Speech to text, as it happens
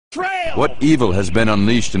Trail! What evil has been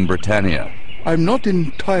unleashed in Britannia? I'm not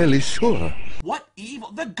entirely sure. What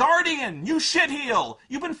evil? The Guardian! You shitheel!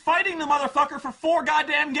 You've been fighting the motherfucker for 4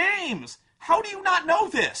 goddamn games! How do you not know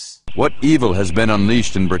this? What evil has been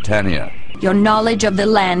unleashed in Britannia? Your knowledge of the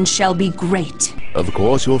land shall be great. Of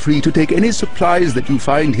course, you're free to take any supplies that you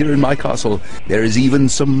find here in my castle. There is even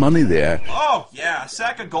some money there. Oh, yeah, a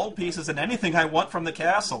sack of gold pieces and anything I want from the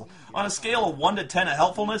castle. On a scale of 1 to 10 of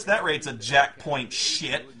helpfulness, that rate's a jack point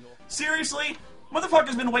shit. Seriously?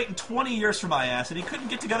 Motherfucker's been waiting 20 years for my ass, and he couldn't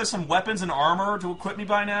get together some weapons and armor to equip me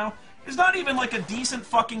by now? There's not even like a decent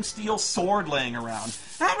fucking steel sword laying around.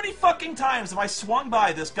 How many fucking times have I swung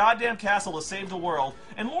by this goddamn castle to save the world,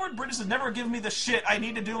 and Lord British has never given me the shit I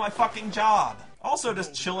need to do my fucking job? Also,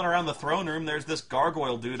 just chilling around the throne room, there's this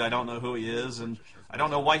gargoyle dude, I don't know who he is, and I don't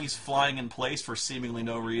know why he's flying in place for seemingly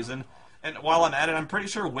no reason. And while I'm at it, I'm pretty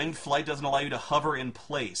sure winged flight doesn't allow you to hover in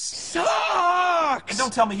place. Sucks! And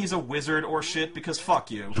don't tell me he's a wizard or shit, because fuck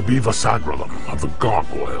you. To be Vasagrilum of the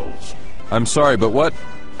Gargoyles. I'm sorry, but what?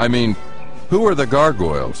 I mean, who are the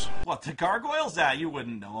gargoyles? What, the gargoyles? Ah, you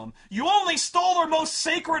wouldn't know them. You only stole their most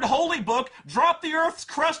sacred holy book, dropped the Earth's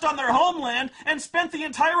crust on their homeland, and spent the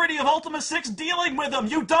entirety of Ultima IX dealing with them,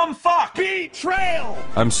 you dumb fuck! Betrayal!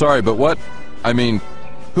 I'm sorry, but what? I mean,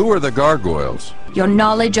 who are the gargoyles? Your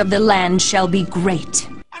knowledge of the land shall be great.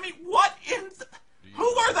 I mean, what in the... Who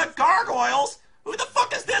are the gargoyles? Who the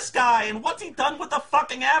fuck is this guy? And what's he done with the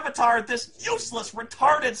fucking avatar, this useless,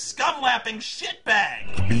 retarded, scum-lapping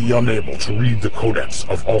shitbag? To be unable to read the Codex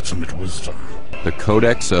of Ultimate Wisdom. The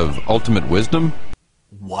Codex of Ultimate Wisdom?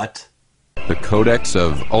 What? The Codex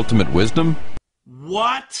of Ultimate Wisdom?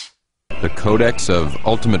 What? The Codex of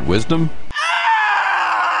Ultimate Wisdom? Ah!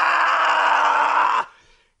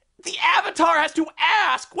 The avatar has to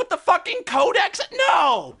ask what the fucking codex...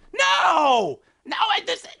 No! No! No,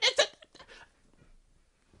 it's a...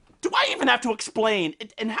 Do I even have to explain?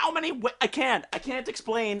 In how many ways? I can't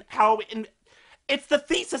explain how... It's the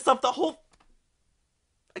thesis of the whole...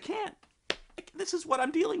 I can't. This is what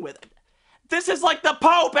I'm dealing with. This is like the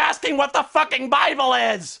Pope asking what the fucking Bible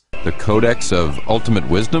is! The Codex of Ultimate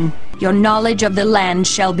Wisdom? Your knowledge of the land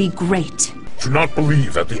shall be great. Do not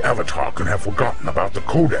believe that the Avatar can have forgotten about the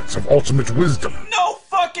Codex of Ultimate Wisdom. No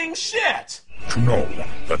fucking shit! To know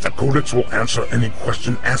that the Codex will answer any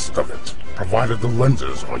question asked of it, provided the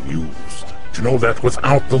lenses are used. To know that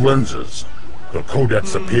without the lenses, the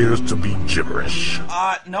Codex appears to be gibberish.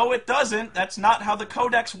 No it doesn't. That's not how the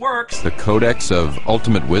Codex works. The Codex of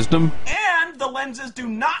Ultimate Wisdom? And the lenses do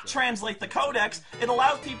not translate the Codex. It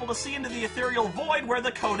allows people to see into the ethereal void where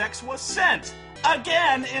the Codex was sent.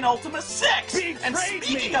 Again in Ultima VI. And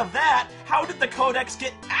speaking of that, how did the Codex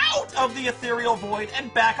get out of the ethereal void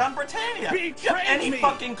and back on Britannia? Do you have any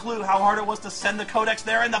fucking clue how hard it was to send the Codex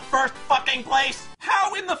there in the first fucking place?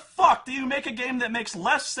 How in the fuck do you make a game that makes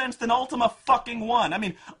less sense than Ultima fucking 1? I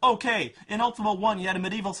mean, okay, in Ultima 1 you had a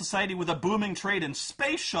medieval society with a booming trade in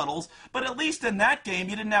space shuttles, but at least in that game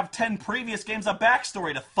you didn't have 10 previous games of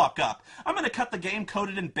backstory to fuck up. I'm gonna cut the game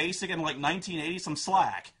coded in BASIC in like 1980 some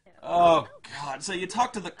slack. Oh, God. So you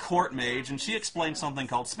talk to the court mage, and she explains something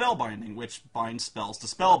called spellbinding, which binds spells to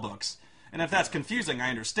spellbooks. And if that's confusing,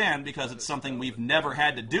 I understand, because it's something we've never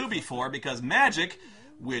had to do before, because magic,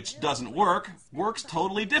 which doesn't work, works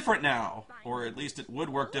totally different now. Or at least it would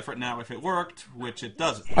work different now if it worked, which it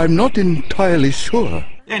doesn't. I'm not entirely sure.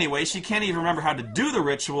 Anyway, she can't even remember how to do the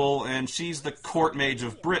ritual, and she's the court mage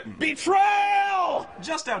of Britain. Betrayal!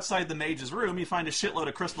 Just outside the mage's room, you find a shitload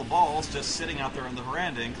of crystal balls just sitting out there on the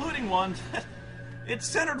veranda, including one. It's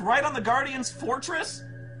centered right on the Guardian's fortress?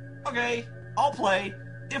 Okay, I'll play.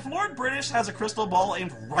 If Lord British has a crystal ball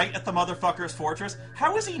aimed right at the motherfucker's fortress,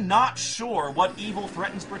 how is he not sure what evil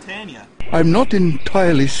threatens Britannia? I'm not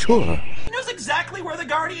entirely sure. He knows exactly where the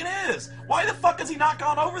Guardian is! Why the fuck has he not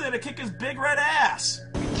gone over there to kick his big red ass?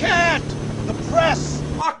 We can't! The press!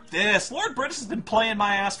 Fuck this! Lord British has been playing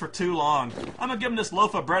my ass for too long. I'm gonna give him this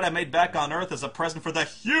loaf of bread I made back on Earth as a present for the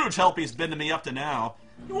huge help he's been to me up to now.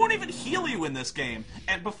 He won't even heal you in this game.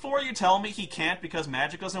 And before you tell me he can't because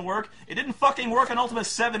magic doesn't work, it didn't fucking work in Ultima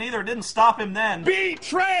 7 either. It didn't stop him then.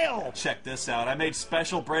 Betrayal! Check this out. I made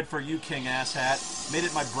special bread for you, King Asshat. Made it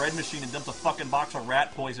in my bread machine and dumped a fucking box of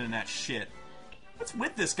rat poison in that shit. What's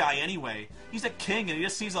with this guy anyway? He's a king and he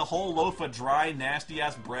just sees a whole loaf of dry,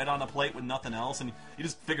 nasty-ass bread on a plate with nothing else and he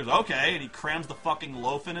just figures, okay, and he crams the fucking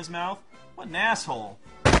loaf in his mouth? What an asshole.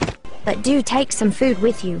 But do take some food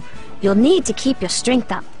with you. You'll need to keep your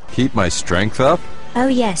strength up. Keep my strength up? Oh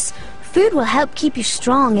yes, food will help keep you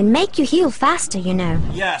strong and make you heal faster, you know.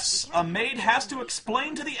 Yes, a maid has to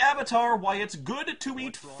explain to the Avatar why it's good to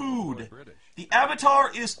eat food. The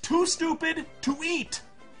Avatar is too stupid to eat.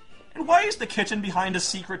 And why is the kitchen behind a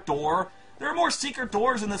secret door? There are more secret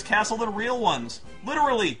doors in this castle than real ones.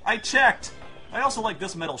 Literally, I checked. I also like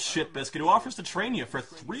this metal shit biscuit who offers to train you for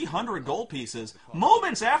 300 gold pieces,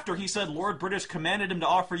 moments after he said Lord British commanded him to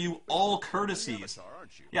offer you all courtesies.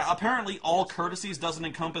 Yeah, apparently all courtesies doesn't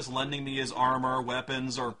encompass lending me his armor,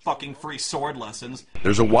 weapons, or fucking free sword lessons.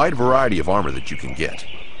 There's a wide variety of armor that you can get.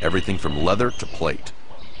 Everything from leather to plate.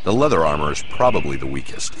 The leather armor is probably the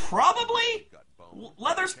weakest. Probably?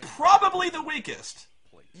 Leather's probably the weakest.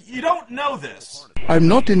 You don't know this. I'm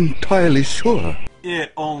not entirely sure.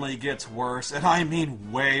 It only gets worse, and I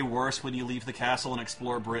mean way worse when you leave the castle and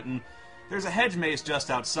explore Britain. There's a hedge maze just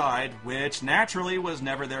outside, which naturally was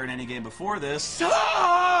never there in any game before this.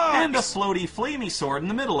 Sucks! And a floaty flamey sword in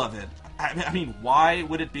the middle of it. I mean, why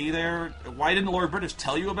would it be there? Why didn't Lord British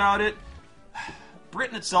tell you about it?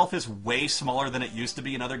 Britain itself is way smaller than it used to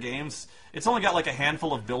be in other games. It's only got like a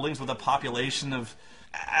handful of buildings with a population of,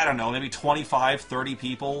 I don't know, maybe 25, 30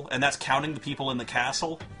 people, and that's counting the people in the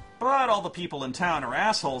castle. But all the people in town are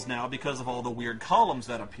assholes now because of all the weird columns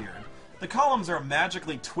that appeared. The columns are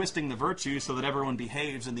magically twisting the virtue so that everyone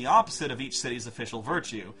behaves in the opposite of each city's official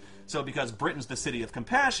virtue. So because Britain's the city of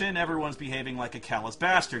compassion, everyone's behaving like a callous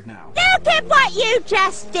bastard now. Look at what you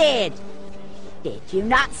just did! Did you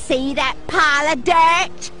not see that pile of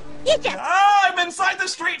dirt? You just... I'm inside the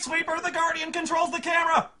street sweeper! The Guardian controls the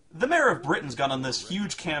camera! The mayor of Britain's gone on this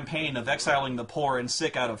huge campaign of exiling the poor and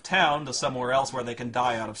sick out of town to somewhere else where they can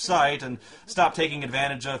die out of sight and stop taking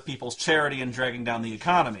advantage of people's charity and dragging down the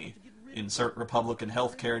economy. Insert Republican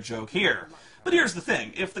healthcare joke here. But here's the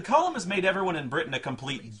thing, if the column has made everyone in Britain a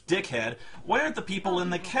complete dickhead, why aren't the people in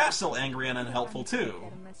the castle angry and unhelpful too?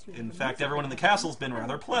 In fact, everyone in the castle's been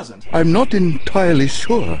rather pleasant. I'm not entirely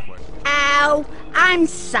sure. Oh, I'm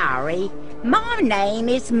sorry. My name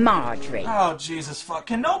is Marjorie. Oh, Jesus fuck.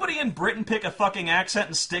 Can nobody in Britain pick a fucking accent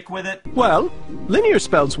and stick with it? Well, linear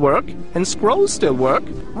spells work, and scrolls still work.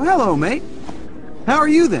 Well, hello, mate. How are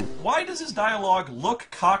you then? Why does his dialogue look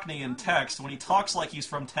Cockney in text when he talks like he's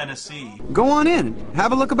from Tennessee? Go on in and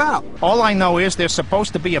have a look about. All I know is there's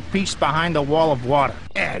supposed to be a beast behind a wall of water.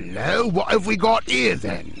 Hello, what have we got here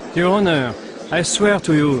then? Your Honor, I swear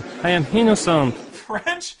to you, I am innocent.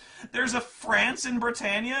 French? There's a France in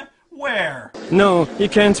Britannia? Where? No,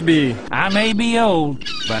 it can't be. I may be old,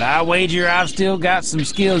 but I wager I've still got some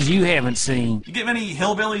skills you haven't seen. You get many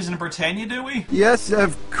hillbillies in Britannia, do we? Yes,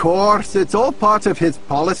 of course. It's all part of his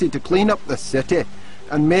policy to clean up the city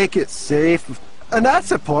and make it safe. And I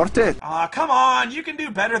support it. Ah, come on, you can do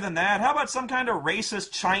better than that. How about some kind of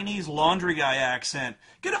racist Chinese laundry guy accent?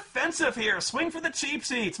 Get offensive here, swing for the cheap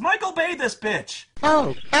seats. Michael Bay this bitch.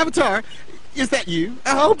 Oh, Avatar, is that you?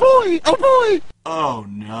 Oh boy, oh boy. Oh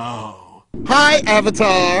no. Hi,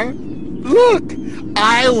 Avatar. Look,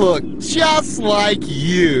 I look just like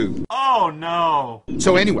you. Oh no.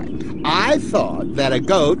 So anyway, I thought that a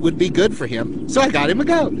goat would be good for him, so I got him a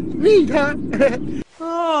goat. Neat, huh?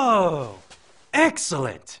 Oh,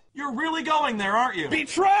 excellent. You're really going there, aren't you?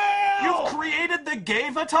 Betrayal! You've created the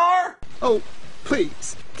Gay-vatar? Oh,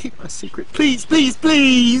 please, keep my secret. Please, please,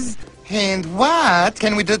 please. And what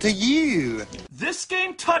can we do to you? This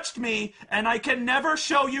game touched me, and I can never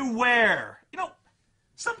show you where. You know,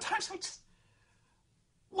 sometimes I just...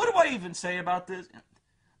 What do I even say about this?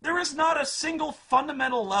 There is not a single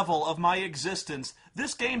fundamental level of my existence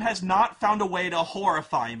this game has not found a way to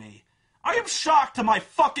horrify me. I am shocked to my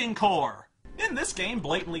fucking core. In this game,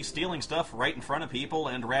 blatantly stealing stuff right in front of people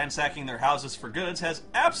and ransacking their houses for goods has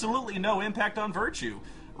absolutely no impact on virtue.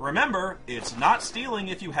 Remember, it's not stealing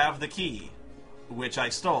if you have the key, which I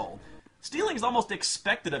stole. Stealing is almost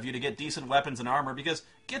expected of you to get decent weapons and armor because,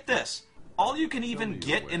 get this, all you can even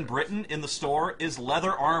get in Britain in the store is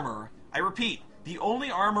leather armor. I repeat, the only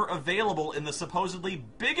armor available in the supposedly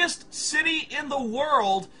biggest city in the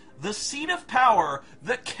world, the seat of power,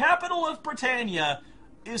 the capital of Britannia,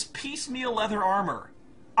 is piecemeal leather armor.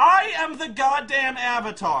 I am the goddamn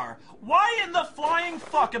Avatar. Why in the flying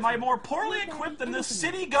fuck am I more poorly equipped than this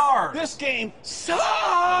city guard? This game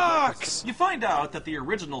sucks! You find out that the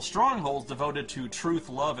original strongholds devoted to truth,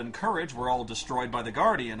 love, and courage were all destroyed by the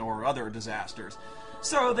Guardian or other disasters.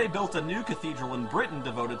 So they built a new cathedral in Britain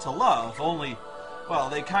devoted to love, only, well,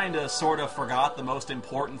 they kinda sorta forgot the most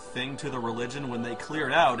important thing to the religion when they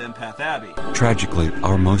cleared out Empath Abbey. Tragically,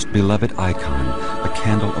 our most beloved icon, the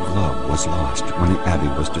Candle of Love, was lost when the Abbey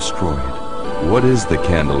was destroyed. What is the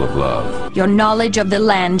Candle of Love? Your knowledge of the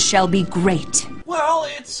land shall be great. Well,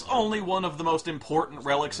 it's only one of the most important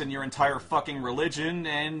relics in your entire fucking religion,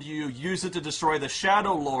 and you use it to destroy the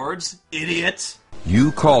Shadow Lords, idiot.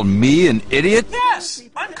 You call me an idiot? Yes!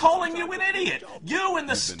 I'm calling you an idiot! You and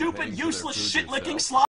the stupid, useless, shit-licking slot.